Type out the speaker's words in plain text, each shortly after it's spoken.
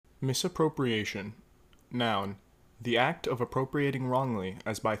Misappropriation. Noun. The act of appropriating wrongly,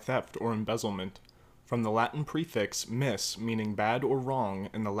 as by theft or embezzlement. From the Latin prefix mis, meaning bad or wrong,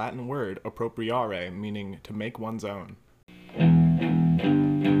 and the Latin word appropriare, meaning to make one's own.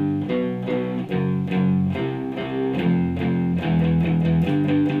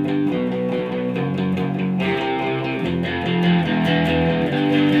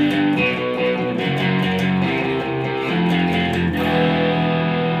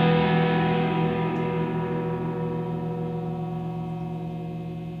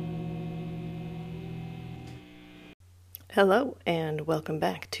 Hello, and welcome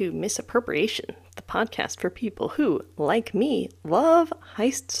back to Misappropriation, the podcast for people who, like me, love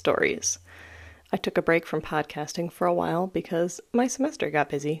heist stories. I took a break from podcasting for a while because my semester got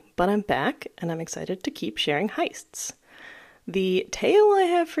busy, but I'm back, and I'm excited to keep sharing heists. The tale I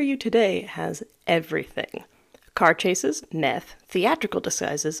have for you today has everything. Car chases, meth, theatrical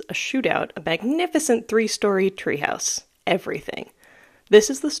disguises, a shootout, a magnificent 3-story treehouse. Everything. This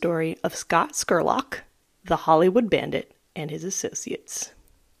is the story of Scott Scurlock, the Hollywood Bandit, and his associates.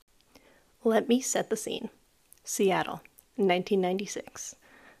 Let me set the scene. Seattle, 1996.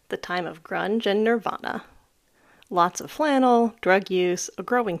 The time of grunge and nirvana. Lots of flannel, drug use, a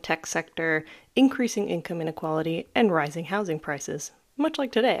growing tech sector, increasing income inequality, and rising housing prices. Much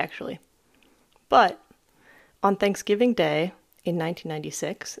like today, actually. But on Thanksgiving Day, in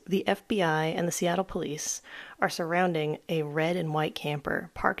 1996, the FBI and the Seattle police are surrounding a red and white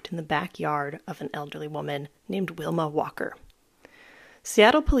camper parked in the backyard of an elderly woman named Wilma Walker.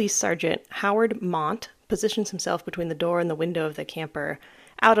 Seattle Police Sergeant Howard Mont positions himself between the door and the window of the camper,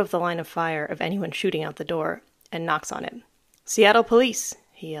 out of the line of fire of anyone shooting out the door, and knocks on it. "Seattle Police,"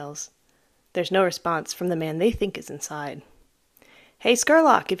 he yells. There's no response from the man they think is inside. "Hey,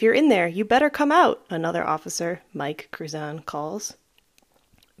 Scurlock, if you're in there, you better come out," another officer, Mike Cruzan, calls.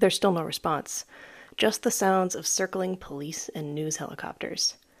 There's still no response, just the sounds of circling police and news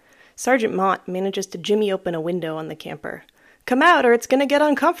helicopters. Sergeant Mont manages to jimmy open a window on the camper. "Come out or it's gonna get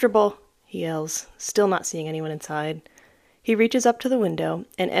uncomfortable," he yells, still not seeing anyone inside. He reaches up to the window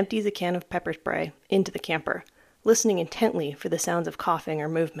and empties a can of pepper spray into the camper, listening intently for the sounds of coughing or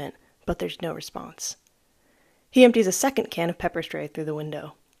movement, but there's no response. He empties a second can of pepper spray through the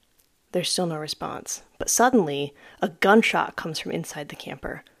window. There's still no response, but suddenly, a gunshot comes from inside the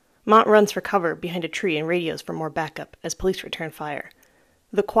camper. Mont runs for cover behind a tree and radios for more backup as police return fire.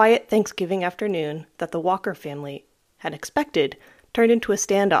 The quiet Thanksgiving afternoon that the Walker family had expected turned into a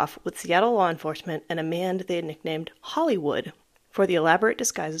standoff with Seattle law enforcement and a man they had nicknamed Hollywood for the elaborate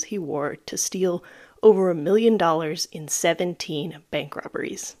disguises he wore to steal over $1 million in 17 bank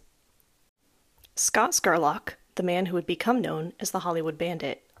robberies. Scott Scurlock, the man who would become known as the Hollywood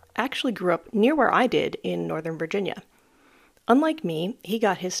Bandit, actually grew up near where I did in Northern Virginia. Unlike me, he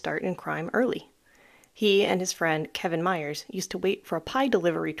got his start in crime early. He and his friend Kevin Myers used to wait for a pie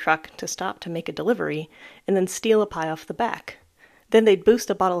delivery truck to stop to make a delivery and then steal a pie off the back. Then they'd boost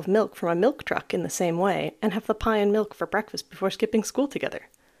a bottle of milk from a milk truck in the same way and have the pie and milk for breakfast before skipping school together.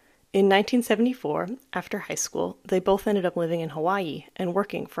 In 1974, after high school, they both ended up living in Hawaii and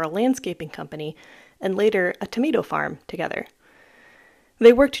working for a landscaping company and later a tomato farm together.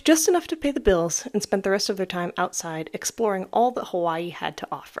 They worked just enough to pay the bills and spent the rest of their time outside exploring all that Hawaii had to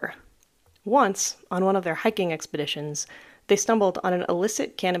offer. Once, on one of their hiking expeditions, they stumbled on an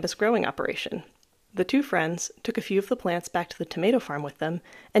illicit cannabis growing operation. The two friends took a few of the plants back to the tomato farm with them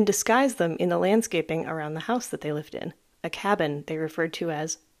and disguised them in the landscaping around the house that they lived in, a cabin they referred to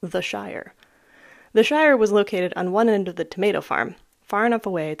as the Shire. The Shire was located on one end of the tomato farm, far enough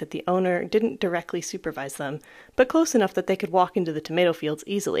away that the owner didn't directly supervise them, but close enough that they could walk into the tomato fields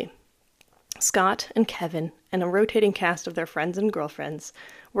easily. Scott and Kevin and a rotating cast of their friends and girlfriends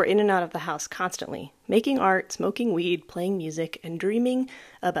were in and out of the house constantly, making art, smoking weed, playing music, and dreaming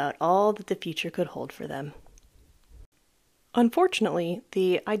about all that the future could hold for them. Unfortunately,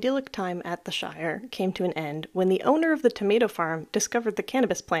 the idyllic time at the Shire came to an end when the owner of the tomato farm discovered the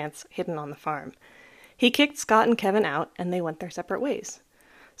cannabis plants hidden on the farm. He kicked Scott and Kevin out, and they went their separate ways.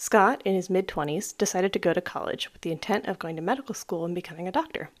 Scott, in his mid-20s, decided to go to college with the intent of going to medical school and becoming a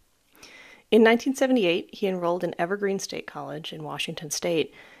doctor. In 1978, he enrolled in Evergreen State College in Washington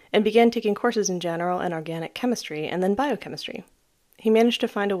State and began taking courses in general and organic chemistry and then biochemistry. He managed to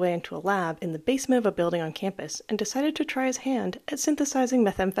find a way into a lab in the basement of a building on campus and decided to try his hand at synthesizing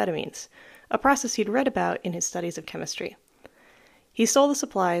methamphetamines, a process he'd read about in his studies of chemistry. He stole the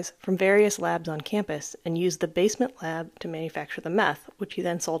supplies from various labs on campus and used the basement lab to manufacture the meth, which he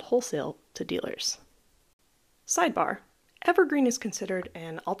then sold wholesale to dealers. Sidebar: Evergreen is considered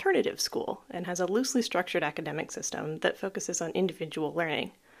an alternative school and has a loosely structured academic system that focuses on individual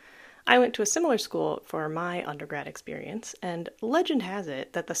learning. I went to a similar school for my undergrad experience, and legend has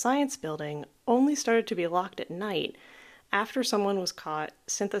it that the science building only started to be locked at night after someone was caught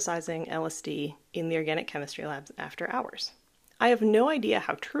synthesizing LSD in the organic chemistry labs after hours. I have no idea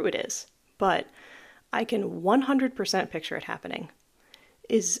how true it is, but I can 100% picture it happening.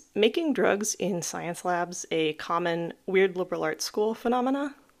 Is making drugs in science labs a common weird liberal arts school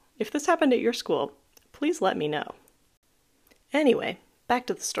phenomena? If this happened at your school, please let me know. Anyway, back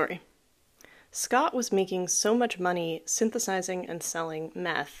to the story. Scott was making so much money synthesizing and selling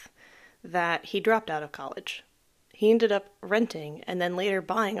meth that he dropped out of college. He ended up renting and then later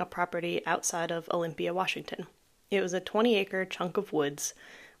buying a property outside of Olympia, Washington. It was a 20-acre chunk of woods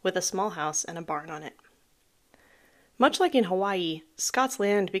with a small house and a barn on it. Much like in Hawaii, Scott's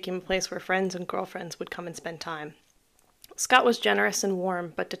land became a place where friends and girlfriends would come and spend time. Scott was generous and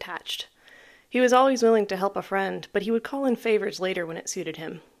warm, but detached. He was always willing to help a friend, but he would call in favors later when it suited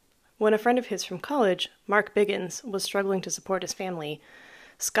him. When a friend of his from college, Mark Biggins, was struggling to support his family,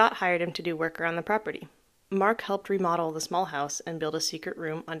 Scott hired him to do work around the property. Mark helped remodel the small house and build a secret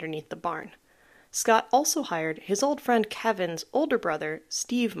room underneath the barn. Scott also hired his old friend Kevin's older brother,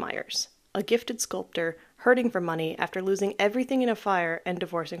 Steve Myers, a gifted sculptor hurting for money after losing everything in a fire and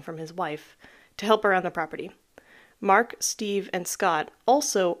divorcing from his wife, to help around the property. Mark, Steve, and Scott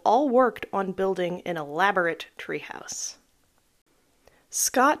also all worked on building an elaborate treehouse.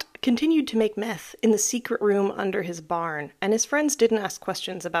 Scott continued to make meth in the secret room under his barn, and his friends didn't ask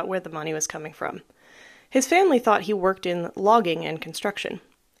questions about where the money was coming from. His family thought he worked in logging and construction.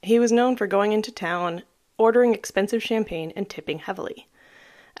 He was known for going into town, ordering expensive champagne, and tipping heavily.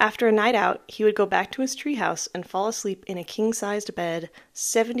 After a night out, he would go back to his treehouse and fall asleep in a king-sized bed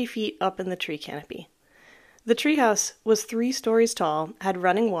 70 feet up in the tree canopy. The treehouse was 3 stories tall, had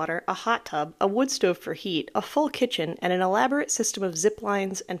running water, a hot tub, a wood stove for heat, a full kitchen, and an elaborate system of zip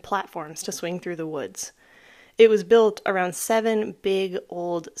lines and platforms to swing through the woods. It was built around 7 big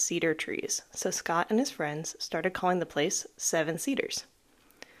old cedar trees, so Scott and his friends started calling the place 7 Cedars.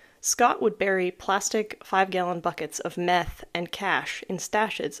 Scott would bury plastic 5-gallon buckets of meth and cash in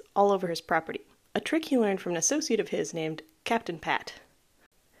stashes all over his property, a trick he learned from an associate of his named Captain Pat.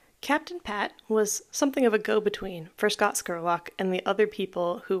 Captain Pat was something of a go-between for Scott Scurlock and the other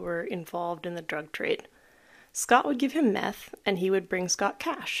people who were involved in the drug trade. Scott would give him meth, and he would bring Scott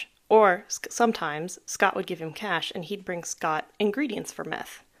cash. Or, sometimes, Scott would give him cash, and he'd bring Scott ingredients for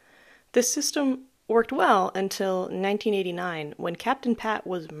meth. This system worked well until 1989, when Captain Pat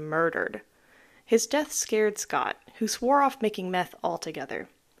was murdered. His death scared Scott, who swore off making meth altogether.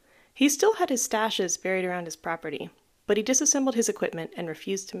 He still had his stashes buried around his property, but he disassembled his equipment and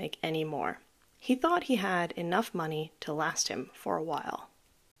refused to make any more. He thought he had enough money to last him for a while.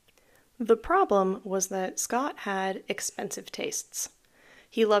 The problem was that Scott had expensive tastes.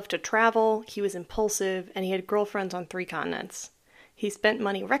 He loved to travel, he was impulsive, and he had girlfriends on 3 continents. He spent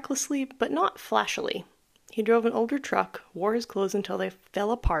money recklessly, but not flashily. He drove an older truck, wore his clothes until they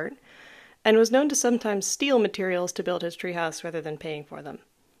fell apart, and was known to sometimes steal materials to build his treehouse rather than paying for them.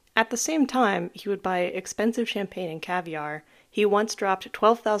 At the same time, he would buy expensive champagne and caviar. He once dropped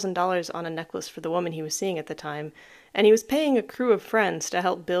 $12,000 on a necklace for the woman he was seeing at the time, and he was paying a crew of friends to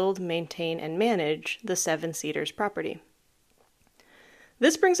help build, maintain, and manage the 7 Cedars property.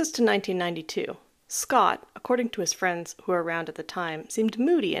 This brings us to 1992. Scott, according to his friends who were around at the time, seemed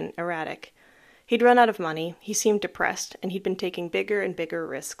moody and erratic. He'd run out of money, he seemed depressed, and he'd been taking bigger and bigger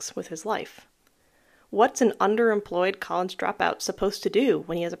risks with his life. What's an underemployed college dropout supposed to do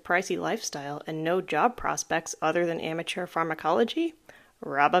when he has a pricey lifestyle and no job prospects other than amateur pharmacology?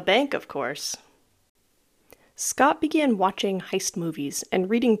 Rob a bank, of course. Scott began watching heist movies and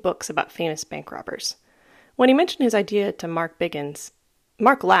reading books about famous bank robbers. When he mentioned his idea to Mark Biggins,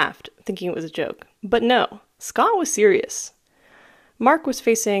 Mark laughed, thinking it was a joke. But no, Scott was serious. Mark was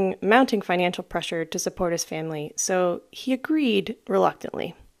facing mounting financial pressure to support his family, so he agreed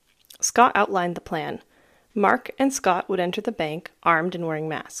reluctantly. Scott outlined the plan. Mark and Scott would enter the bank, armed and wearing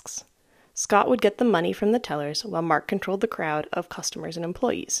masks. Scott would get the money from the tellers, while Mark controlled the crowd of customers and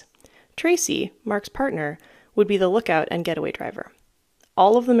employees. Tracy, Mark's partner, would be the lookout and getaway driver.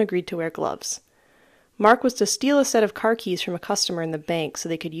 All of them agreed to wear gloves. Mark was to steal a set of car keys from a customer in the bank so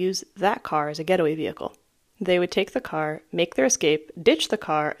they could use that car as a getaway vehicle. They would take the car, make their escape, ditch the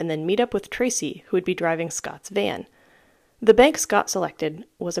car, and then meet up with Tracy, who would be driving Scott's van. The bank Scott selected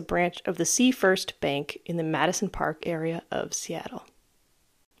was a branch of the Sea First Bank in the Madison Park area of Seattle.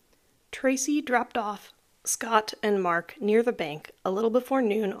 Tracy dropped off Scott and Mark near the bank a little before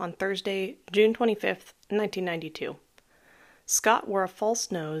noon on Thursday, June 25th, 1992. Scott wore a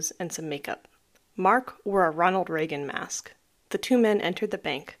false nose and some makeup. Mark wore a Ronald Reagan mask. The 2 men entered the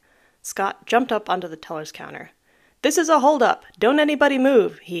bank. Scott jumped up onto the teller's counter. "This is a holdup! Don't anybody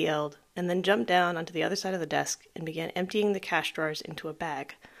move!" he yelled, and then jumped down onto the other side of the desk and began emptying the cash drawers into a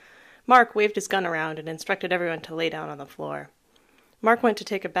bag. Mark waved his gun around and instructed everyone to lay down on the floor. Mark went to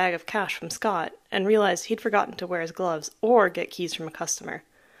take a bag of cash from Scott and realized he'd forgotten to wear his gloves or get keys from a customer.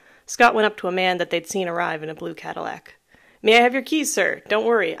 Scott went up to a man that they'd seen arrive in a blue Cadillac. "May I have your keys, sir? Don't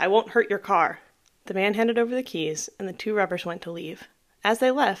worry, I won't hurt your car." The man handed over the keys, and the two robbers went to leave. As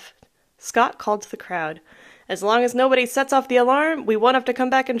they left, Scott called to the crowd, "As long as nobody sets off the alarm, we won't have to come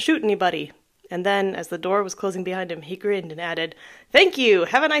back and shoot anybody." And then, as the door was closing behind him, he grinned and added, "Thank you!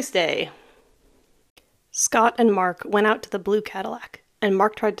 Have a nice day!" Scott and Mark went out to the blue Cadillac, and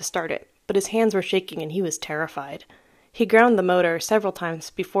Mark tried to start it, but his hands were shaking and he was terrified. He ground the motor several times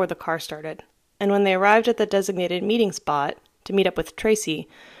before the car started, and when they arrived at the designated meeting spot to meet up with Tracy,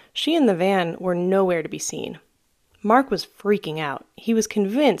 she and the van were nowhere to be seen. Mark was freaking out. He was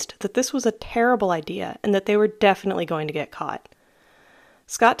convinced that this was a terrible idea and that they were definitely going to get caught.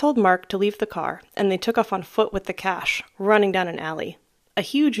 Scott told Mark to leave the car, and they took off on foot with the cash, running down an alley. A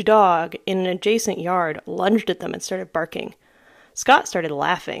huge dog in an adjacent yard lunged at them and started barking. Scott started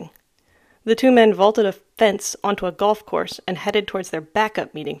laughing. The two men vaulted a fence onto a golf course and headed towards their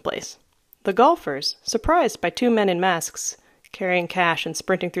backup meeting place. The golfers, surprised by two men in masks, carrying cash and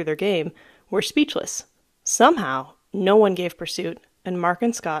sprinting through their game, were speechless. Somehow, no one gave pursuit, and Mark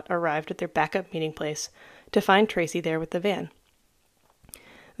and Scott arrived at their backup meeting place to find Tracy there with the van.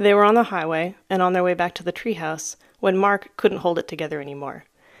 They were on the highway and on their way back to the treehouse when Mark couldn't hold it together anymore.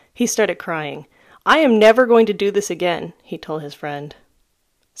 He started crying. "I am never going to do this again," he told his friend.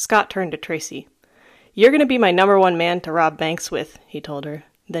 Scott turned to Tracy. "You're going to be my #1 man to rob banks with," he told her.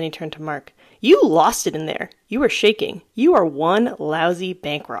 Then he turned to Mark. "You lost it in there. You were shaking. You are one lousy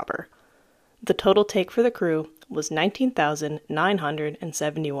bank robber." The total take for the crew was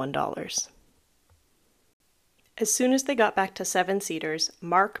 $19,971. As soon as they got back to Seven Cedars,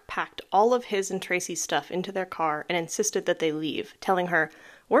 Mark packed all of his and Tracy's stuff into their car and insisted that they leave, telling her,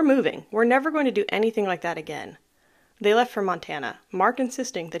 "We're moving. We're never going to do anything like that again." They left for Montana, Mark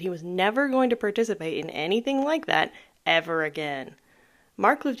insisting that he was never going to participate in anything like that ever again.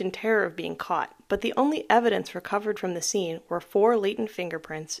 Mark lived in terror of being caught, but the only evidence recovered from the scene were 4 latent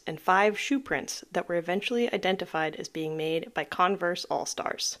fingerprints and 5 shoe prints that were eventually identified as being made by Converse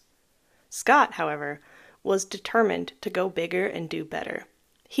All-Stars. Scott, however, was determined to go bigger and do better.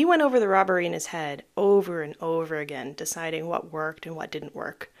 He went over the robbery in his head over and over again, deciding what worked and what didn't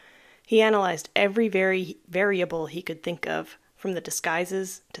work. He analyzed every variable he could think of, from the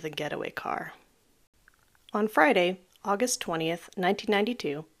disguises to the getaway car. On Friday, August 20th,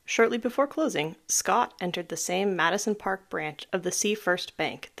 1992, shortly before closing, Scott entered the same Madison Park branch of the Sea First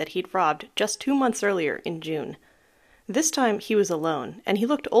Bank that he'd robbed just 2 months earlier in June. This time he was alone, and he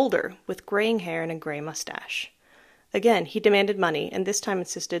looked older, with graying hair and a gray mustache. Again, he demanded money, and this time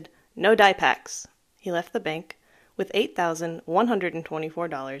insisted, "No die packs." He left the bank with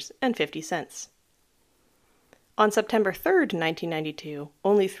 $8,124.50. On September 3rd, 1992,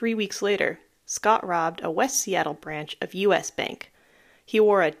 only 3 weeks later, Scott robbed a West Seattle branch of U.S. Bank. He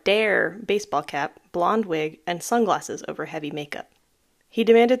wore a Dare baseball cap, blonde wig, and sunglasses over heavy makeup. He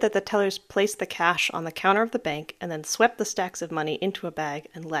demanded that the tellers place the cash on the counter of the bank and then swept the stacks of money into a bag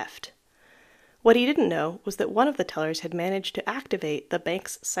and left. What he didn't know was that one of the tellers had managed to activate the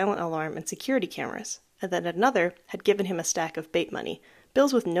bank's silent alarm and security cameras, and that another had given him a stack of bait money,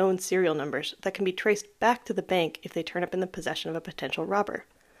 bills with known serial numbers that can be traced back to the bank if they turn up in the possession of a potential robber.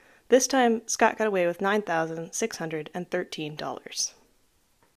 This time, Scott got away with $9,613.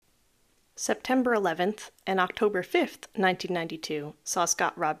 September 11th and October 5th, 1992, saw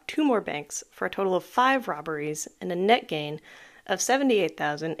Scott rob 2 more banks for a total of 5 robberies and a net gain of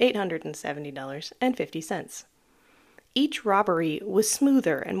 $78,870.50. Each robbery was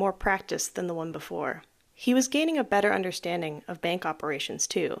smoother and more practiced than the one before. He was gaining a better understanding of bank operations,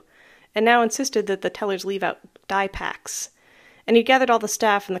 too, and now insisted that the tellers leave out die packs. And he gathered all the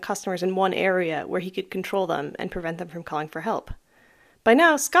staff and the customers in one area where he could control them and prevent them from calling for help. By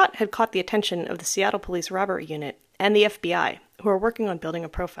now, Scott had caught the attention of the Seattle Police Robbery Unit and the FBI, who were working on building a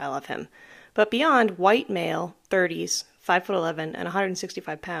profile of him. But beyond white male, 30s, 5'11", and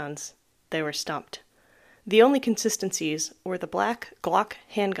 165 pounds, they were stumped. The only consistencies were the black Glock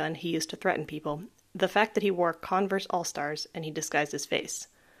handgun he used to threaten people, the fact that he wore Converse All-Stars, and he disguised his face.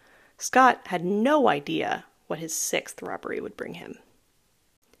 Scott had no idea what his 6th robbery would bring him.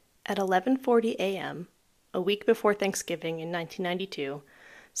 At 11:40 a.m., a week before Thanksgiving in 1992,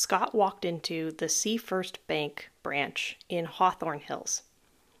 Scott walked into the Sea First Bank branch in Hawthorne Hills.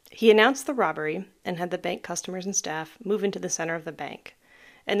 He announced the robbery and had the bank customers and staff move into the center of the bank.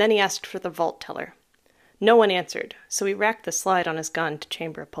 and then he asked for the vault teller. No one answered, so he racked the slide on his gun to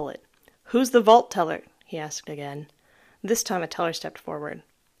chamber a bullet. "Who's the vault teller?" he asked again. This time a teller stepped forward.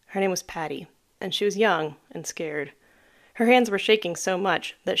 Her name was Patty, and she was young and scared. Her hands were shaking so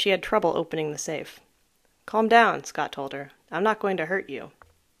much that she had trouble opening the safe. "Calm down," Scott told her. "I'm not going to hurt you."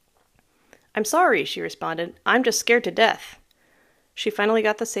 "I'm sorry," she responded. "I'm just scared to death." She finally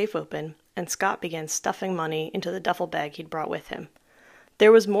got the safe open, and Scott began stuffing money into the duffel bag he'd brought with him.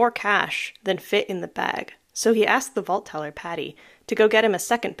 There was more cash than fit in the bag, so he asked the vault teller, Patty, to go get him a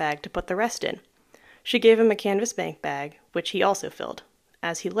second bag to put the rest in. She gave him a canvas bank bag, which he also filled.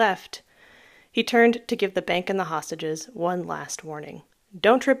 As he left, he turned to give the bank and the hostages one last warning.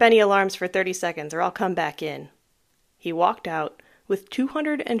 "Don't trip any alarms for 30 seconds or I'll come back in." He walked out with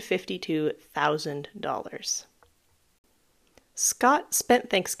 $252,000. Scott spent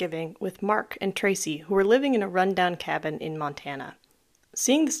Thanksgiving with Mark and Tracy, who were living in a rundown cabin in Montana.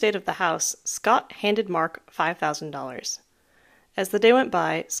 Seeing the state of the house, Scott handed Mark $5,000. As the day went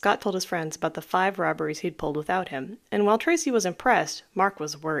by, Scott told his friends about the 5 robberies he'd pulled without him, and while Tracy was impressed, Mark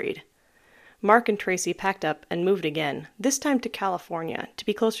was worried. Mark and Tracy packed up and moved again, this time to California, to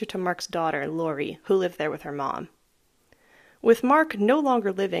be closer to Mark's daughter, Lori, who lived there with her mom. With Mark no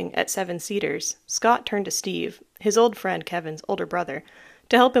longer living at Seven Cedars, Scott turned to Steve, his old friend Kevin's older brother,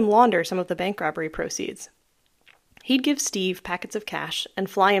 to help him launder some of the bank robbery proceeds. He'd give Steve packets of cash and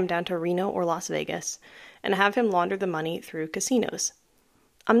fly him down to Reno or Las Vegas and have him launder the money through casinos.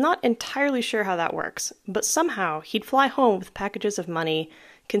 I'm not entirely sure how that works, but somehow he'd fly home with packages of money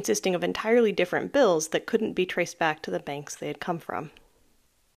consisting of entirely different bills that couldn't be traced back to the banks they had come from.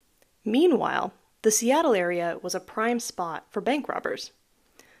 Meanwhile, the Seattle area was a prime spot for bank robbers.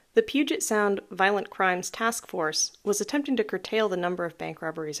 The Puget Sound Violent Crimes Task Force was attempting to curtail the number of bank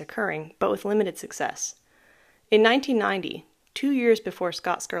robberies occurring, but with limited success. In 1990, 2 years before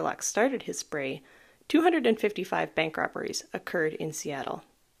Scott Scurlock started his spree, 255 bank robberies occurred in Seattle.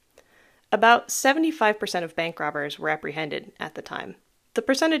 About 75% of bank robbers were apprehended at the time. The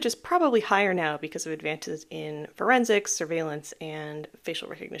percentage is probably higher now because of advances in forensics, surveillance, and facial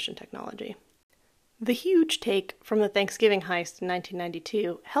recognition technology. The huge take from the Thanksgiving heist in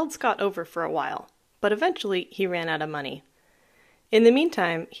 1992 held Scott over for a while, but eventually he ran out of money. In the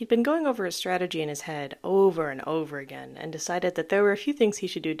meantime, he'd been going over his strategy in his head over and over again and decided that there were a few things he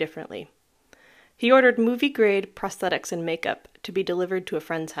should do differently. He ordered movie-grade prosthetics and makeup to be delivered to a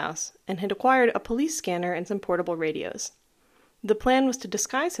friend's house and had acquired a police scanner and some portable radios. The plan was to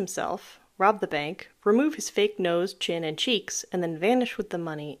disguise himself, rob the bank, remove his fake nose, chin, and cheeks, and then vanish with the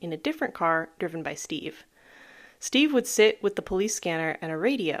money in a different car driven by Steve. Steve would sit with the police scanner and a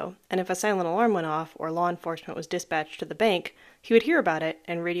radio, and if a silent alarm went off or law enforcement was dispatched to the bank, he would hear about it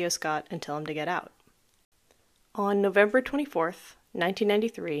and radio Scott and tell him to get out. On November 24th,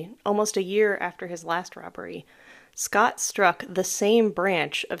 1993, almost a year after his last robbery, Scott struck the same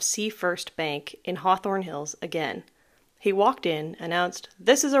branch of Sea First Bank in Hawthorne Hills again. He walked in, announced,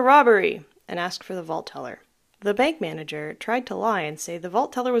 "This is a robbery," and asked for the vault teller. The bank manager tried to lie and say the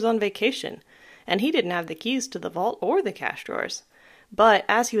vault teller was on vacation, and he didn't have the keys to the vault or the cash drawers. But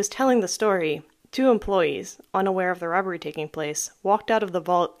as he was telling the story, 2 employees, unaware of the robbery taking place, walked out of the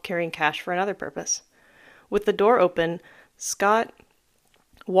vault carrying cash for another purpose. With the door open, Scott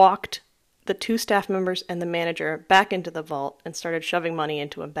walked the 2 staff members and the manager back into the vault and started shoving money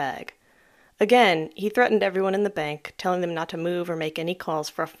into a bag. Again, he threatened everyone in the bank, telling them not to move or make any calls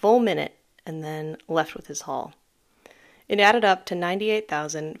for a full minute, and then left with his haul. It added up to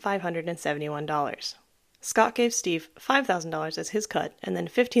 $98,571. Scott gave Steve $5,000 as his cut, and then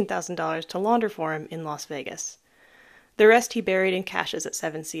 $15,000 to launder for him in Las Vegas. The rest he buried in caches at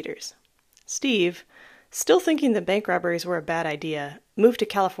Seven Cedars. Steve, still thinking that bank robberies were a bad idea, moved to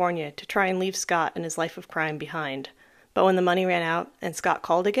California to try and leave Scott and his life of crime behind. But when the money ran out and Scott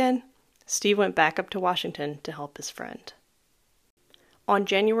called again, Steve went back up to Washington to help his friend. On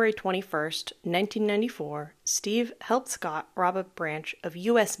January 21st, 1994, Steve helped Scott rob a branch of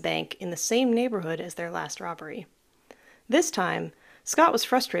U.S. Bank in the same neighborhood as their last robbery. This time, Scott was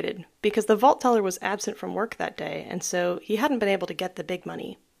frustrated because the vault teller was absent from work that day, and so he hadn't been able to get the big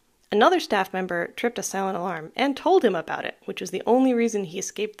money. Another staff member tripped a silent alarm and told him about it, which was the only reason he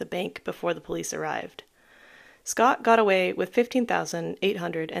escaped the bank before the police arrived. Scott got away with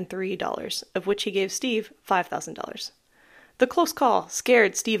 $15,803, of which he gave Steve $5,000. The close call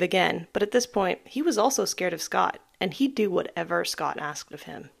scared Steve again, but at this point, he was also scared of Scott, and he'd do whatever Scott asked of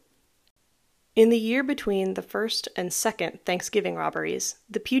him. In the year between the first and second Thanksgiving robberies,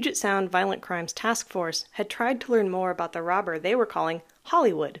 the Puget Sound Violent Crimes Task Force had tried to learn more about the robber they were calling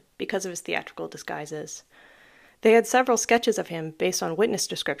Hollywood because of his theatrical disguises. They had several sketches of him based on witness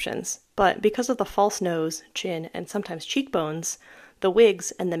descriptions, but because of the false nose, chin, and sometimes cheekbones, the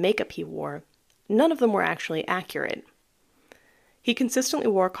wigs, and the makeup he wore, none of them were actually accurate. He consistently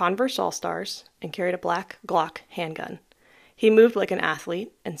wore Converse All-Stars and carried a black Glock handgun. He moved like an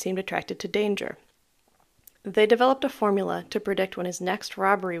athlete and seemed attracted to danger. They developed a formula to predict when his next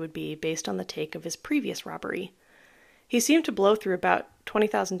robbery would be based on the take of his previous robbery. He seemed to blow through about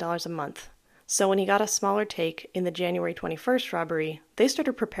 $20,000 a month, so when he got a smaller take in the January 21st robbery, they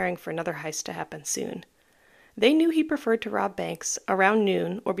started preparing for another heist to happen soon. They knew he preferred to rob banks around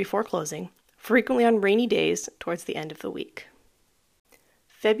noon or before closing, frequently on rainy days towards the end of the week.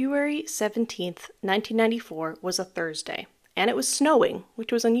 February 17th, 1994 was a Thursday, and it was snowing,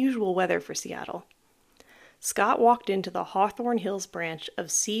 which was unusual weather for Seattle. Scott walked into the Hawthorne Hills branch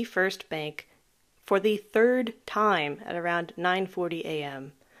of Sea First Bank for the third time at around 9:40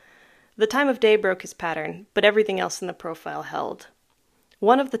 a.m. The time of day broke his pattern, but everything else in the profile held.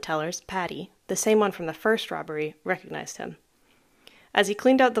 One of the tellers, Patty, the same one from the first robbery, recognized him. As he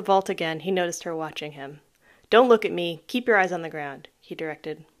cleaned out the vault again, he noticed her watching him. "Don't look at me. Keep your eyes on the ground," he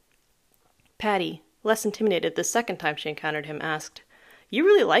directed. Patty, less intimidated the second time she encountered him, asked, "You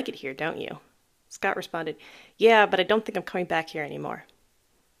really like it here, don't you?" Scott responded, "Yeah, but I don't think I'm coming back here anymore."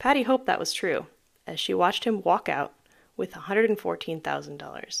 Patty hoped that was true, as she watched him walk out with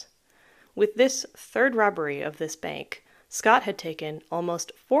 $114,000. With this third robbery of this bank, Scott had taken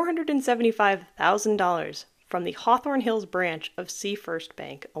almost $475,000 from the Hawthorne Hills branch of Sea First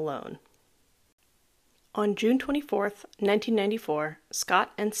Bank alone. On June 24th, 1994,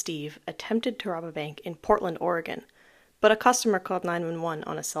 Scott and Steve attempted to rob a bank in Portland, Oregon, but a customer called 911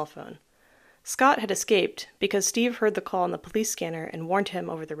 on a cell phone. Scott had escaped because Steve heard the call on the police scanner and warned him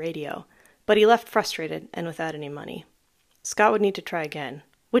over the radio, but he left frustrated and without any money. Scott would need to try again,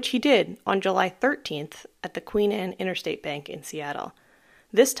 which he did on July 13th at the Queen Anne Interstate Bank in Seattle.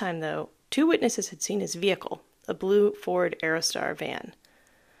 This time, though, 2 witnesses had seen his vehicle, a blue Ford Aerostar van.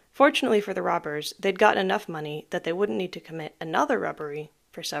 Fortunately for the robbers, they'd gotten enough money that they wouldn't need to commit another robbery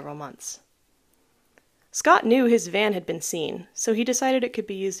for several months. Scott knew his van had been seen, so he decided it could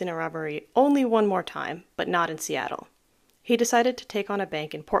be used in a robbery only one more time, but not in Seattle. He decided to take on a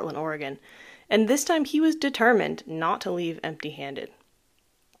bank in Portland, Oregon, and this time he was determined not to leave empty-handed.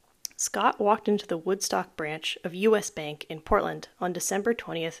 Scott walked into the Woodstock branch of U.S. Bank in Portland on December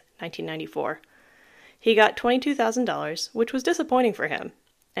 20th, 1994. He got $22,000, which was disappointing for him,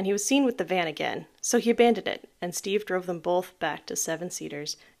 and he was seen with the van again, so he abandoned it, and Steve drove them both back to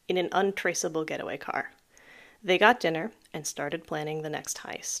 7-seaters in an untraceable getaway car. They got dinner and started planning the next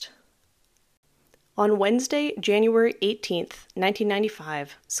heist. On Wednesday, January 18th,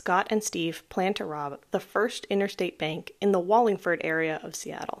 1995, Scott and Steve planned to rob the First Interstate Bank in the Wallingford area of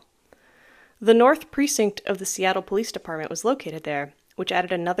Seattle. The North Precinct of the Seattle Police Department was located there, which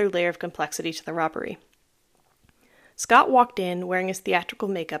added another layer of complexity to the robbery. Scott walked in wearing his theatrical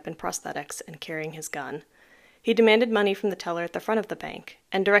makeup and prosthetics and carrying his gun. He demanded money from the teller at the front of the bank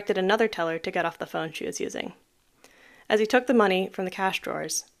and directed another teller to get off the phone she was using. As he took the money from the cash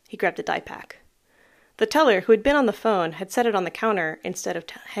drawers, he grabbed a die pack. The teller, who had been on the phone, had set it on the counter instead of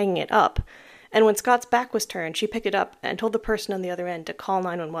hanging it up, and when Scott's back was turned, she picked it up and told the person on the other end to call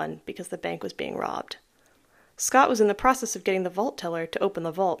 911 because the bank was being robbed. Scott was in the process of getting the vault teller to open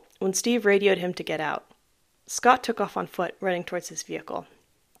the vault when Steve radioed him to get out. Scott took off on foot, running towards his vehicle.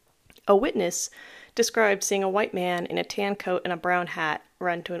 A witness described seeing a white man in a tan coat and a brown hat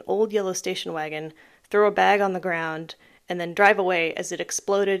run to an old yellow station wagon, throw a bag on the ground, and then drive away as it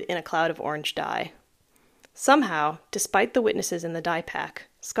exploded in a cloud of orange dye. Somehow, despite the witnesses in the die pack,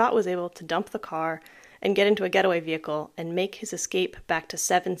 Scott was able to dump the car and get into a getaway vehicle and make his escape back to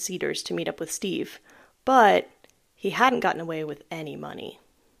 7-seaters to meet up with Steve, but he hadn't gotten away with any money.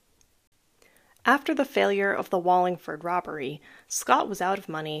 After the failure of the Wallingford robbery, Scott was out of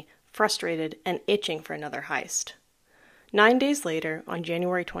money, frustrated, and itching for another heist. 9 days later, on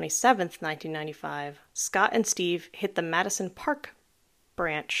January 27th, 1995, Scott and Steve hit the Madison Park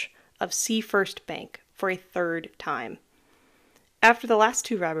branch of Sea First Bank for a third time. After the last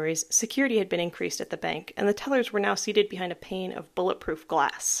 2 robberies, security had been increased at the bank, and the tellers were now seated behind a pane of bulletproof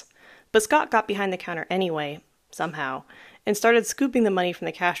glass. But Scott got behind the counter anyway, somehow, and started scooping the money from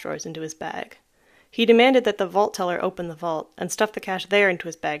the cash drawers into his bag. He demanded that the vault teller open the vault and stuff the cash there into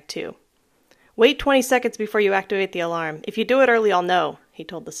his bag too. "Wait 20 seconds before you activate the alarm. If you do it early, I'll know," he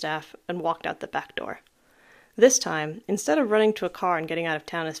told the staff, and walked out the back door. This time, instead of running to a car and getting out of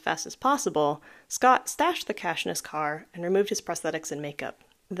town as fast as possible, Scott stashed the cash in his car and removed his prosthetics and makeup.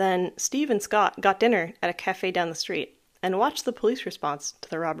 Then, Steve and Scott got dinner at a cafe down the street and watched the police response to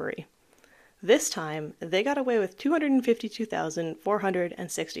the robbery. This time, they got away with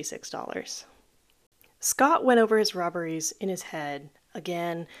 $252,466. Scott went over his robberies in his head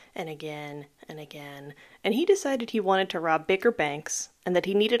again and again and again, and he decided he wanted to rob bigger banks and that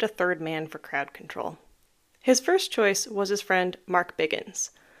he needed a third man for crowd control. His first choice was his friend Mark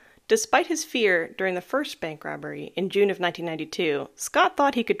Biggins. Despite his fear during the first bank robbery in June of 1992, Scott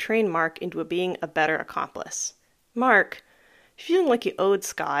thought he could train Mark into being a better accomplice. Mark, feeling like he owed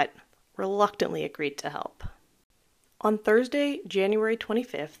Scott, reluctantly agreed to help. On Thursday, January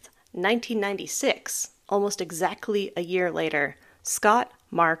 25th, 1996, almost exactly a year later, Scott,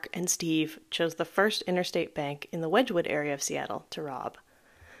 Mark, and Steve chose the First Interstate Bank in the Wedgwood area of Seattle to rob.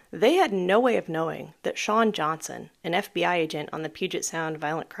 They had no way of knowing that Sean Johnson, an FBI agent on the Puget Sound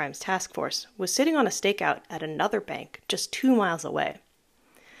Violent Crimes Task Force, was sitting on a stakeout at another bank just 2 miles away.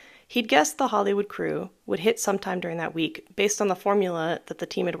 He'd guessed the Hollywood crew would hit sometime during that week based on the formula that the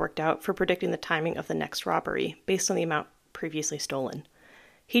team had worked out for predicting the timing of the next robbery based on the amount previously stolen.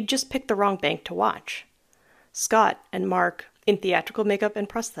 He'd just picked the wrong bank to watch. Scott and Mark, in theatrical makeup and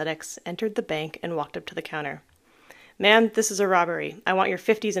prosthetics, entered the bank and walked up to the counter. "Ma'am, this is a robbery. I want your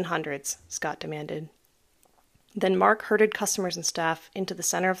 50s and 100s, Scott demanded. Then Mark herded customers and staff into the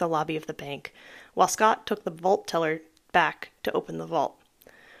center of the lobby of the bank, while Scott took the vault teller back to open the vault.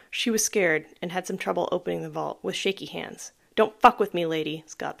 She was scared and had some trouble opening the vault with shaky hands. "Don't fuck with me, lady,"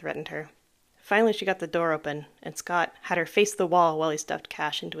 Scott threatened her. Finally, she got the door open, and Scott had her face the wall while he stuffed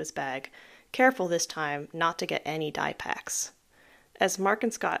cash into his bag, careful this time not to get any die packs. As Mark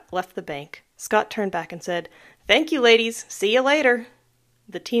and Scott left the bank, Scott turned back and said, "Thank you, ladies. See you later."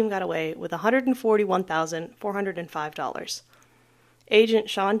 The team got away with $141,405. Agent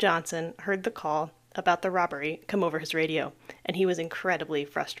Sean Johnson heard the call about the robbery come over his radio, and he was incredibly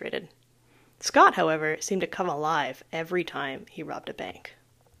frustrated. Scott, however, seemed to come alive every time he robbed a bank.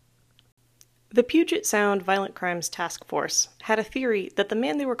 The Puget Sound Violent Crimes Task Force had a theory that the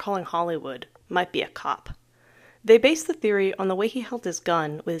man they were calling Hollywood might be a cop. They based the theory on the way he held his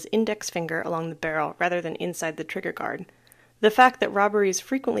gun with his index finger along the barrel rather than inside the trigger guard, the fact that robberies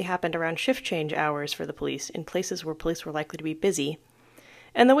frequently happened around shift change hours for the police in places where police were likely to be busy,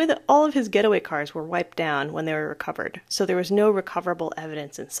 and the way that all of his getaway cars were wiped down when they were recovered, so there was no recoverable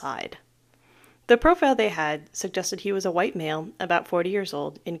evidence inside. The profile they had suggested he was a white male, about 40 years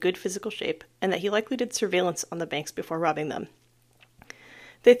old, in good physical shape, and that he likely did surveillance on the banks before robbing them.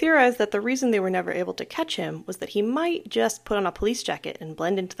 They theorized that the reason they were never able to catch him was that he might just put on a police jacket and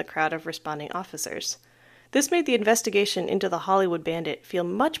blend into the crowd of responding officers. This made the investigation into the Hollywood Bandit feel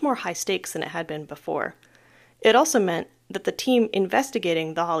much more high stakes than it had been before. It also meant that the team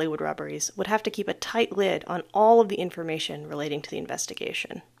investigating the Hollywood robberies would have to keep a tight lid on all of the information relating to the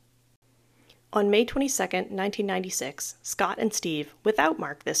investigation. On May 22, 1996, Scott and Steve, without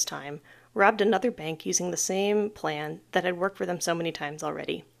Mark this time, robbed another bank using the same plan that had worked for them so many times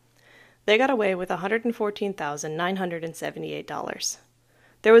already. They got away with $114,978.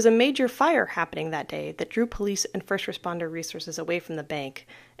 There was a major fire happening that day that drew police and first responder resources away from the bank,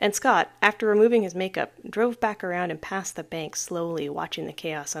 and Scott, after removing his makeup, drove back around and past the bank slowly, watching the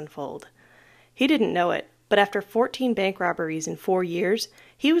chaos unfold. He didn't know it, but after 14 bank robberies in 4 years,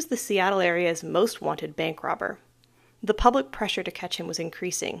 he was the Seattle area's most wanted bank robber. The public pressure to catch him was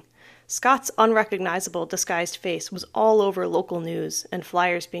increasing. Scott's unrecognizable disguised face was all over local news and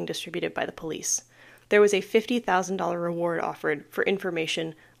flyers being distributed by the police. There was a $50,000 reward offered for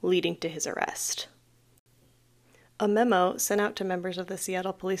information leading to his arrest. A memo sent out to members of the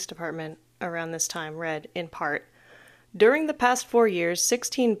Seattle Police Department around this time read, in part, "During the past 4 years,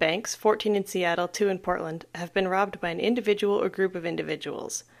 16 banks, 14 in Seattle, 2 in Portland, have been robbed by an individual or group of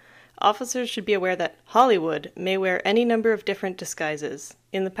individuals. Officers should be aware that Hollywood may wear any number of different disguises.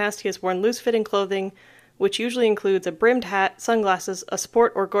 In the past, he has worn loose-fitting clothing, which usually includes a brimmed hat, sunglasses, a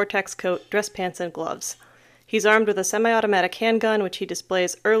sport or Gore-Tex coat, dress pants, and gloves. He's armed with a semi-automatic handgun, which he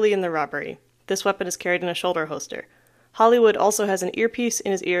displays early in the robbery. This weapon is carried in a shoulder holster. Hollywood also has an earpiece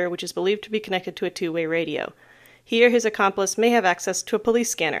in his ear, which is believed to be connected to a two-way radio. He or his accomplice may have access to a police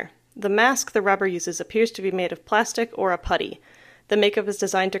scanner. The mask the robber uses appears to be made of plastic or a putty. The makeup is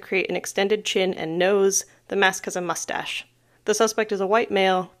designed to create an extended chin and nose. The mask has a mustache. The suspect is a white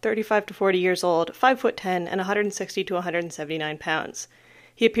male, 35 to 40 years old, 5'10", and 160 to 179 pounds.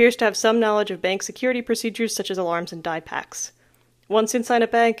 He appears to have some knowledge of bank security procedures such as alarms and die packs. Once inside a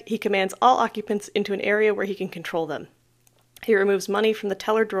bank, he commands all occupants into an area where he can control them. He removes money from the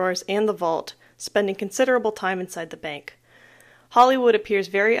teller drawers and the vault, spending considerable time inside the bank. Hollywood appears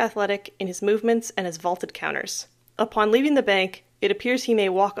very athletic in his movements and his vaulted counters. Upon leaving the bank, it appears he may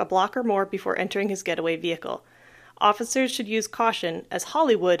walk a block or more before entering his getaway vehicle. Officers should use caution, as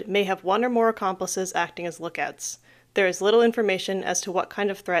Hollywood may have one or more accomplices acting as lookouts. There is little information as to what kind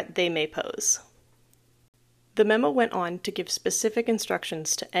of threat they may pose. The memo went on to give specific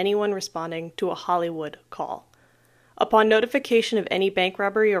instructions to anyone responding to a Hollywood call. Upon notification of any bank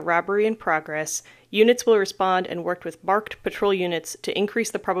robbery or robbery in progress, units will respond and work with marked patrol units to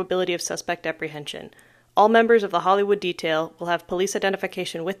increase the probability of suspect apprehension. All members of the Hollywood detail will have police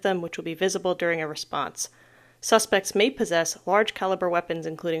identification with them, which will be visible during a response. Suspects may possess large-caliber weapons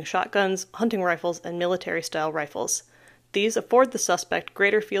including shotguns, hunting rifles, and military-style rifles. These afford the suspect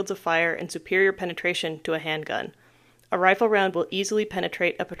greater fields of fire and superior penetration to a handgun. A rifle round will easily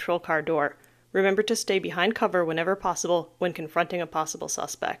penetrate a patrol car door. Remember to stay behind cover whenever possible when confronting a possible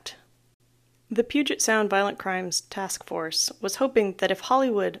suspect. The Puget Sound Violent Crimes Task Force was hoping that if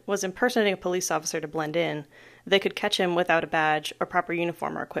Hollywood was impersonating a police officer to blend in, they could catch him without a badge or proper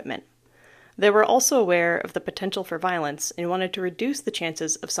uniform or equipment. They were also aware of the potential for violence and wanted to reduce the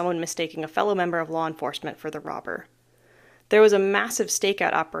chances of someone mistaking a fellow member of law enforcement for the robber. There was a massive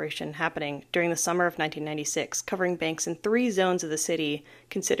stakeout operation happening during the summer of 1996, covering banks in 3 zones of the city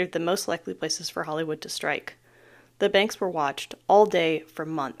considered the most likely places for Hollywood to strike. The banks were watched all day for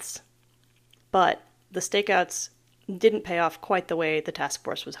months. But the stakeouts didn't pay off quite the way the task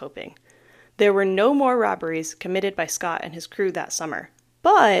force was hoping. There were no more robberies committed by Scott and his crew that summer.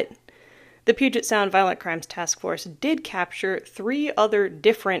 But the Puget Sound Violent Crimes Task Force did capture 3 other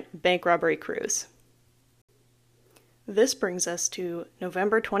different bank robbery crews. This brings us to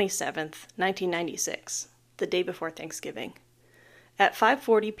November 27th, 1996, the day before Thanksgiving. At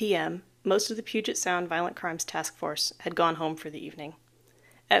 5:40 p.m., most of the Puget Sound Violent Crimes Task Force had gone home for the evening.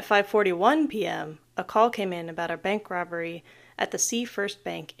 At 5:41 p.m., a call came in about a bank robbery at the Sea First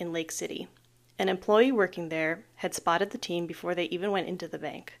Bank in Lake City. An employee working there had spotted the team before they even went into the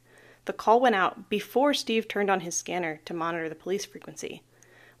bank. The call went out before Steve turned on his scanner to monitor the police frequency.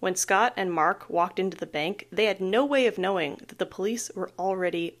 When Scott and Mark walked into the bank, they had no way of knowing that the police were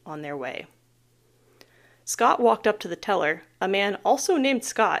already on their way. Scott walked up to the teller, a man also named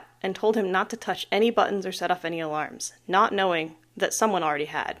Scott, and told him not to touch any buttons or set off any alarms, not knowing that someone already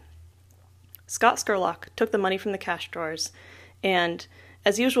had. Scott Scurlock took the money from the cash drawers and,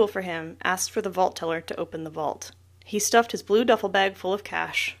 as usual for him, asked for the vault teller to open the vault. He stuffed his blue duffel bag full of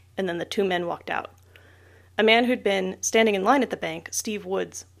cash, and then the 2 men walked out. A man who'd been standing in line at the bank, Steve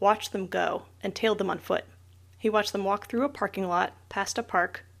Woods, watched them go and tailed them on foot. He watched them walk through a parking lot, past a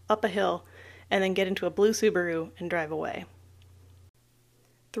park, up a hill, and then get into a blue Subaru and drive away.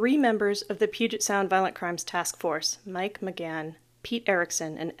 3 members of the Puget Sound Violent Crimes Task Force, Mike McGann, Pete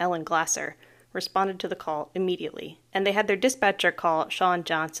Erickson, and Ellen Glasser, responded to the call immediately, and they had their dispatcher call Sean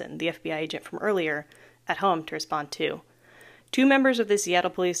Johnson, the FBI agent from earlier, at home to respond too. 2 members of the Seattle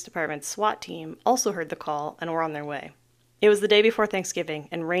Police Department's SWAT team also heard the call and were on their way. It was the day before Thanksgiving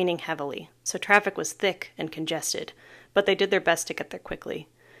and raining heavily, so traffic was thick and congested, but they did their best to get there quickly.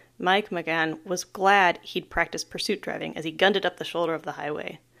 Mike McGann was glad he'd practiced pursuit driving as he gunned it up the shoulder of the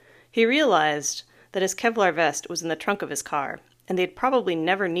highway. He realized that his Kevlar vest was in the trunk of his car, and they'd probably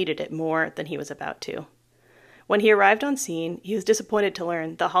never needed it more than he was about to. When he arrived on scene, he was disappointed to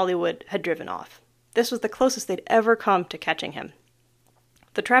learn that Hollywood had driven off. This was the closest they'd ever come to catching him.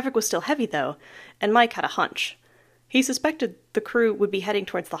 The traffic was still heavy, though, and Mike had a hunch. He suspected the crew would be heading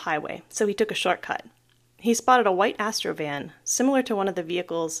towards the highway, so he took a shortcut. He spotted a white Astro van, similar to one of the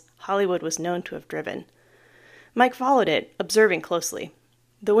vehicles Hollywood was known to have driven. Mike followed it, observing closely.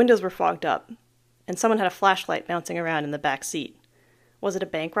 The windows were fogged up, and someone had a flashlight bouncing around in the back seat. Was it a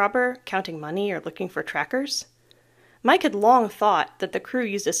bank robber, counting money, or looking for trackers? Mike had long thought that the crew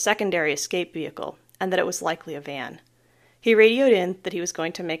used a secondary escape vehicle, and that it was likely a van. He radioed in that he was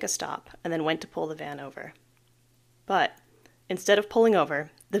going to make a stop, and then went to pull the van over. But, instead of pulling over,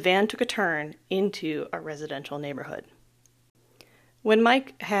 the van took a turn into a residential neighborhood. When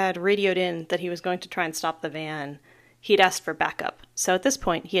Mike had radioed in that he was going to try and stop the van, he'd asked for backup, so at this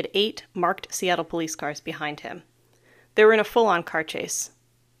point he had 8 marked Seattle police cars behind him. They were in a full-on car chase.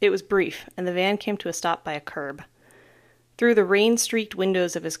 It was brief, and the van came to a stop by a curb. Through the rain-streaked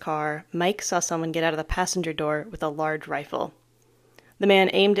windows of his car, Mike saw someone get out of the passenger door with a large rifle. The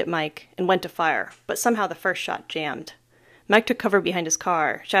man aimed at Mike and went to fire, but somehow the first shot jammed. Mike took cover behind his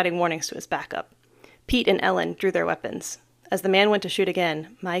car, shouting warnings to his backup. Pete and Ellen drew their weapons. As the man went to shoot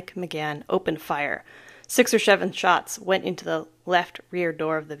again, Mike McGann opened fire. 6 or 7 shots went into the left rear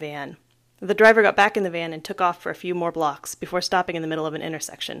door of the van. The driver got back in the van and took off for a few more blocks before stopping in the middle of an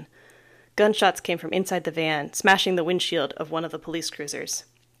intersection. Gunshots came from inside the van, smashing the windshield of one of the police cruisers.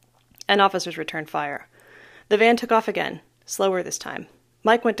 And officers returned fire. The van took off again, slower this time.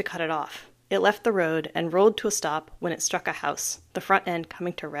 Mike went to cut it off. it left the road and rolled to a stop when it struck a house, the front end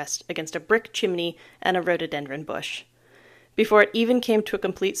coming to rest against a brick chimney and a rhododendron bush. Before it even came to a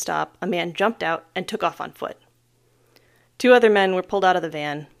complete stop, a man jumped out and took off on foot. 2 other men were pulled out of the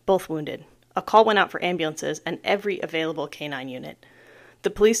van, both wounded. A call went out for ambulances and every available canine unit. The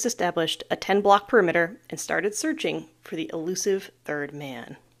police established a 10-block perimeter and started searching for the elusive third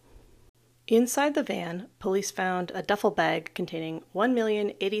man. Inside the van, police found a duffel bag containing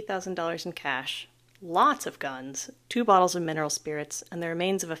 $1,080,000 in cash, lots of guns, 2 bottles of mineral spirits, and the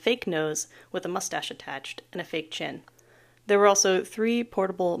remains of a fake nose with a mustache attached and a fake chin. There were also 3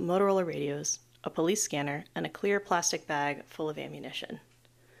 portable Motorola radios, a police scanner, and a clear plastic bag full of ammunition.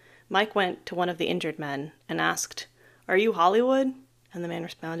 Mike went to one of the injured men and asked, "Are you Hollywood?" And the man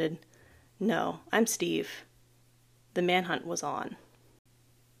responded, "No, I'm Steve." The manhunt was on.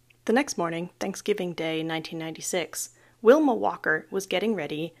 The next morning, Thanksgiving Day 1996, Wilma Walker was getting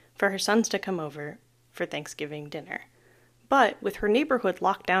ready for her sons to come over for Thanksgiving dinner. But with her neighborhood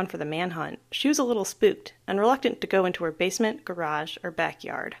locked down for the manhunt, she was a little spooked and reluctant to go into her basement, garage, or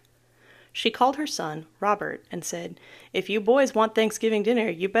backyard. She called her son, Robert, and said, "If you boys want Thanksgiving dinner,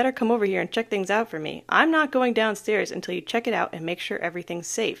 you better come over here and check things out for me. I'm not going downstairs until you check it out and make sure everything's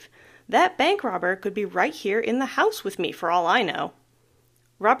safe. That bank robber could be right here in the house with me for all I know."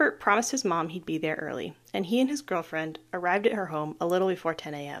 Robert promised his mom he'd be there early, and he and his girlfriend arrived at her home a little before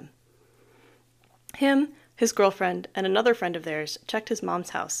 10 a.m. Him, his girlfriend, and another friend of theirs checked his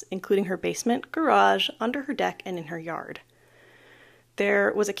mom's house, including her basement, garage, under her deck, and in her yard.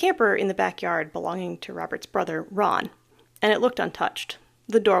 There was a camper in the backyard belonging to Robert's brother, Ron, and it looked untouched.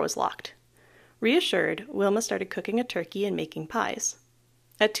 The door was locked. Reassured, Wilma started cooking a turkey and making pies.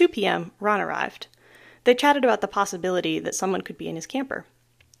 At 2 p.m., Ron arrived. They chatted about the possibility that someone could be in his camper.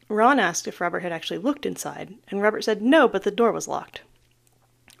 Ron asked if Robert had actually looked inside, and Robert said no, but the door was locked.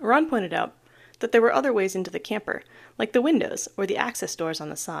 Ron pointed out that there were other ways into the camper, like the windows or the access doors on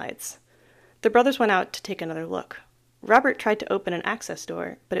the sides. The brothers went out to take another look. Robert tried to open an access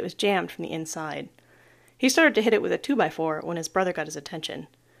door, but it was jammed from the inside. He started to hit it with a 2x4 when his brother got his attention.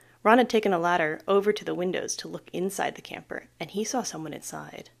 Ron had taken a ladder over to the windows to look inside the camper, and he saw someone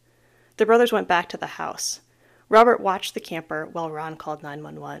inside. The brothers went back to the house. Robert watched the camper while Ron called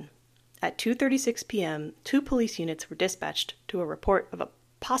 911. At 2:36 p.m., 2 police units were dispatched to a report of a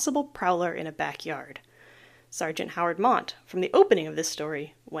possible prowler in a backyard. Sergeant Howard Mont, from the opening of this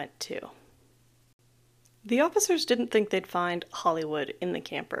story, went too. The officers didn't think they'd find Hollywood in the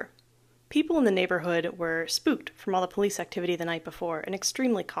camper. People in the neighborhood were spooked from all the police activity the night before and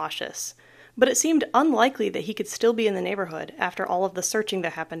extremely cautious, but it seemed unlikely that he could still be in the neighborhood after all of the searching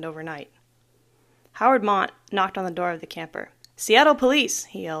that happened overnight. Howard Mont knocked on the door of the camper. "Seattle Police!"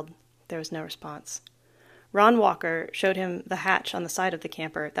 he yelled. There was no response. Ron Walker showed him the hatch on the side of the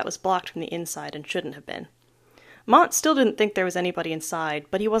camper that was blocked from the inside and shouldn't have been. Mont still didn't think there was anybody inside,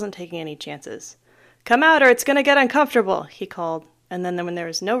 but he wasn't taking any chances. "Come out or it's going to get uncomfortable," he called, and then when there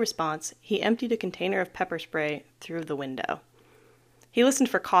was no response, he emptied a container of pepper spray through the window. He listened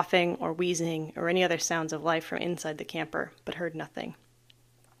for coughing or wheezing or any other sounds of life from inside the camper, but heard nothing.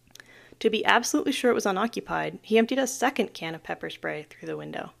 To be absolutely sure it was unoccupied, he emptied a second can of pepper spray through the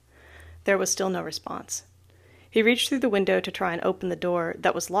window. There was still no response. He reached through the window to try and open the door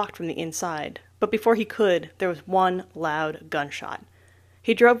that was locked from the inside, but before he could, there was one loud gunshot.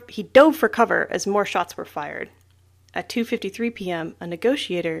 He dove for cover as more shots were fired. At 2:53 p.m., a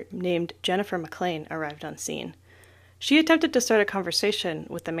negotiator named Jennifer McLean arrived on scene. She attempted to start a conversation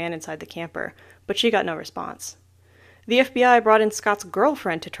with the man inside the camper, but she got no response. The FBI brought in Scott's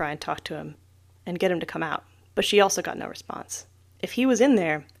girlfriend to try and talk to him and get him to come out, but she also got no response. If he was in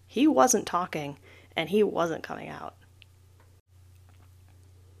there, he wasn't talking, and he wasn't coming out.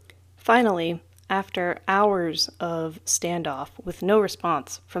 Finally, after hours of standoff with no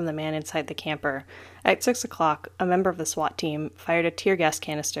response from the man inside the camper, at 6 o'clock, a member of the SWAT team fired a tear gas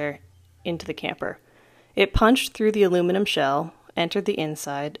canister into the camper. It punched through the aluminum shell, entered the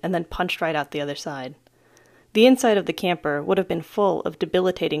inside, and then punched right out the other side. The inside of the camper would have been full of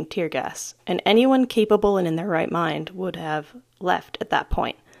debilitating tear gas, and anyone capable and in their right mind would have left at that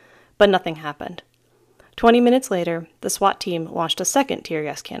point. But nothing happened. 20 minutes later, the SWAT team launched a second tear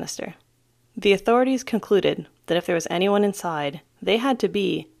gas canister. The authorities concluded that if there was anyone inside, they had to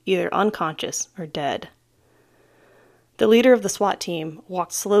be either unconscious or dead. The leader of the SWAT team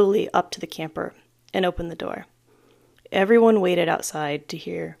walked slowly up to the camper and opened the door. Everyone waited outside to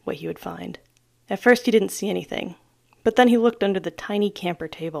hear what he would find. At first he didn't see anything, but then he looked under the tiny camper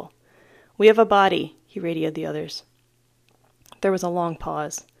table. "We have a body," he radioed the others. There was a long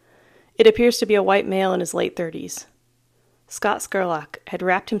pause. "It appears to be a white male in his late 30s. Scott Scurlock had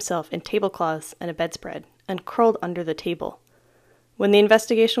wrapped himself in tablecloths and a bedspread and curled under the table. When the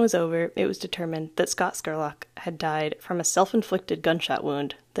investigation was over, it was determined that Scott Scurlock had died from a self-inflicted gunshot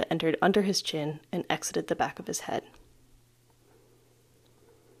wound that entered under his chin and exited the back of his head.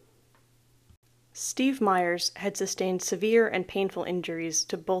 Steve Myers had sustained severe and painful injuries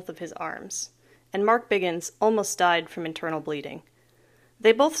to both of his arms, and Mark Biggins almost died from internal bleeding.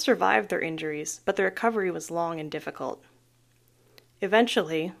 They both survived their injuries, but the recovery was long and difficult.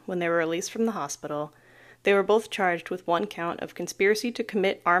 Eventually, when they were released from the hospital, they were both charged with 1 count of conspiracy to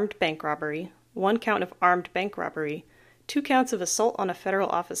commit armed bank robbery, 1 count of armed bank robbery, 2 counts of assault on a federal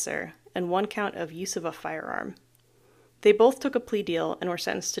officer, and 1 count of use of a firearm. They both took a plea deal and were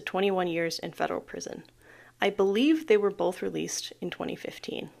sentenced to 21 years in federal prison. I believe they were both released in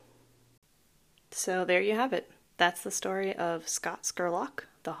 2015. So there you have it. That's the story of Scott Scurlock,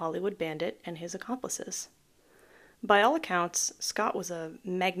 the Hollywood Bandit, and his accomplices. By all accounts, Scott was a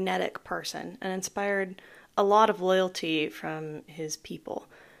magnetic person and inspired a lot of loyalty from his people.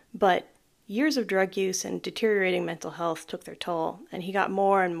 But years of drug use and deteriorating mental health took their toll, and he got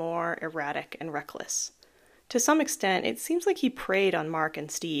more and more erratic and reckless. To some extent, it seems like he preyed on Mark and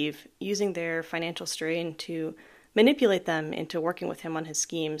Steve, using their financial strain to manipulate them into working with him on his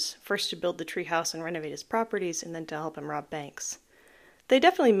schemes, first to build the treehouse and renovate his properties, and then to help him rob banks. They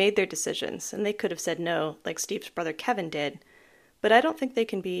definitely made their decisions, and they could have said no, like Steve's brother Kevin did, but I don't think they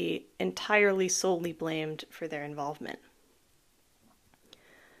can be entirely solely blamed for their involvement.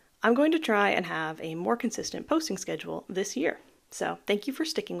 I'm going to try and have a more consistent posting schedule this year, so thank you for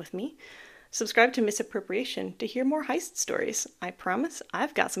sticking with me. Subscribe to Misappropriation to hear more heist stories. I promise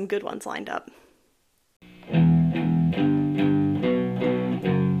I've got some good ones lined up.